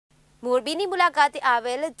મોરબીની મુલાકાતે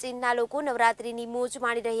આવેલ ચીનના લોકો નવરાત્રીની મોજ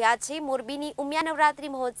માણી રહ્યા છે। મોરબીની ઉમિયા નવરાત્રી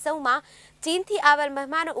મહોત્સવમાં ચીનથી આવેલ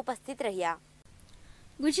મહેમાનો ઉપસ્થિત રહ્યા।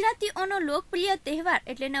 ગુજરાતીઓનો લોકપ્રિય તહેવાર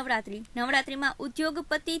એટલે નવરાત્રી। નવરાત્રીમાં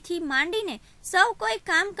ઉદ્યોગપતિથી માંડીને સૌ કોઈ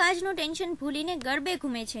કામકાજનું ટેન્શન ભૂલીને ગરબે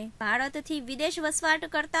ઘૂમે છે। ભારતથી વિદેશ વસવાટ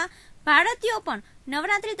કરતા ભારતીયો પણ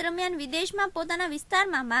નવરાત્રી દરમિયાન વિદેશમાં પોતાના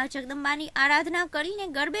વિસ્તારમાં મા જગદંબાની આરાધના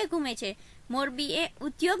કરીને ગરબે ઘૂમે છે। મોરબી એ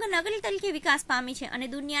ઉદ્યોગ નગરી તરીકે વિકાસ પામી છે અને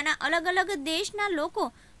દુનિયાના અલગ અલગ દેશના લોકો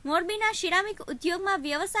મોરબીના સિરામિક ઉદ્યોગમાં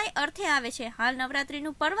વ્યવસાય અર્થે આવે છે। હાલ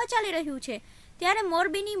નવરાત્રીનું પર્વ ચાલી રહ્યું છે ત્યારે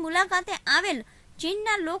મોરબીની મુલાકાતે આવેલ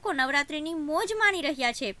ચીનના લોકો નવરાત્રીની મોજ માણી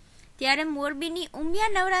રહ્યા છે। ત્યારે મોરબીની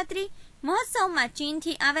ઉમિયા નવરાત્રી મહોત્સવમાં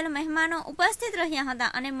ચીનથી આવેલ મહેમાનો ઉપસ્થિત રહ્યા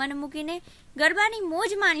હતા અને મન મૂકીને ગરબાની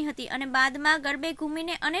મોજ માણી હતી અને બાદમાં ગરબે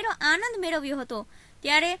ઘૂમીને અનેરો આનંદ મેળવ્યો હતો।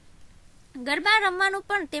 ત્યારે ગરબા રમવાનું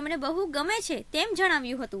પણ તેમને બહુ ગમે છે તેમ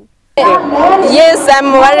જણાવ્યું હતું। Yes,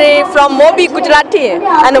 I'm very from Mobi, Gujarati,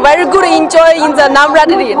 and very good enjoy in the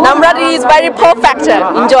Navratri. Navratri is very perfect.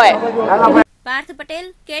 Enjoy. Parth Patel,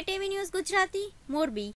 KTV news Gujarati, Morbi.